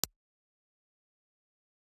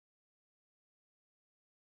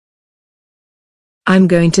I'm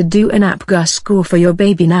going to do an APGAR score for your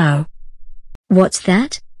baby now. What's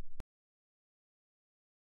that?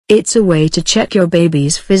 It's a way to check your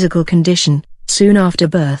baby's physical condition, soon after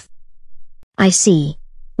birth. I see.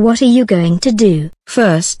 What are you going to do?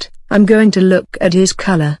 First, I'm going to look at his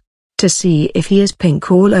color, to see if he is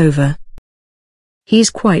pink all over. He's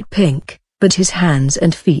quite pink, but his hands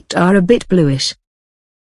and feet are a bit bluish.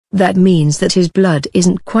 That means that his blood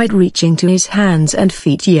isn't quite reaching to his hands and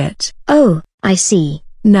feet yet. Oh, I see.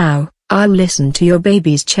 Now, I'll listen to your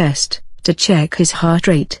baby's chest, to check his heart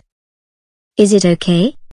rate. Is it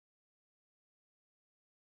okay?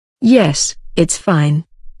 Yes, it's fine.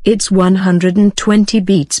 It's 120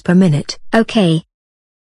 beats per minute. Okay.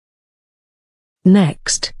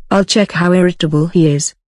 Next, I'll check how irritable he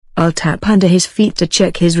is. I'll tap under his feet to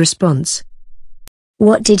check his response.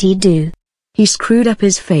 What did he do? He screwed up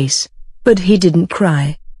his face, but he didn't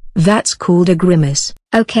cry. That's called a grimace.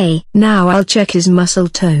 Okay. Now I'll check his muscle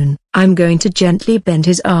tone. I'm going to gently bend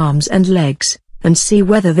his arms and legs, and see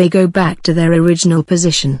whether they go back to their original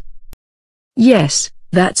position. Yes,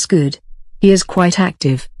 that's good. He is quite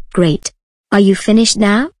active. Great. Are you finished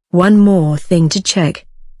now? One more thing to check.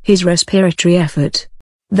 His respiratory effort.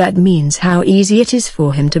 That means how easy it is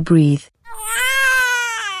for him to breathe.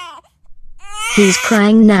 He's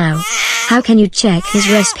crying now. How can you check his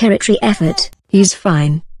respiratory effort? He's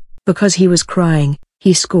fine. Because he was crying,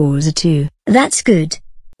 he scores a 2. That's good.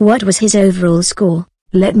 What was his overall score?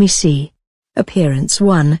 Let me see. Appearance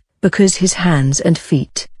 1, because his hands and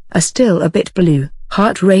feet are still a bit blue.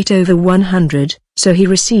 Heart rate over 100, so he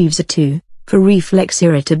receives a 2. For reflex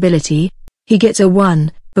irritability, he gets a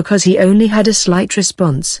 1, because he only had a slight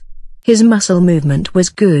response. His muscle movement was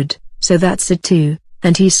good, so that's a 2,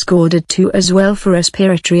 and he scored a 2 as well for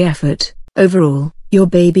respiratory effort. Overall, your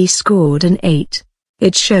baby scored an 8.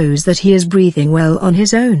 It shows that he is breathing well on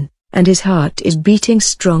his own, and his heart is beating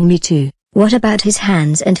strongly too. What about his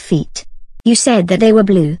hands and feet? You said that they were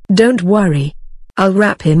blue. Don't worry. I'll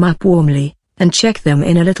wrap him up warmly, and check them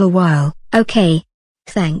in a little while. Okay.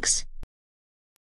 Thanks.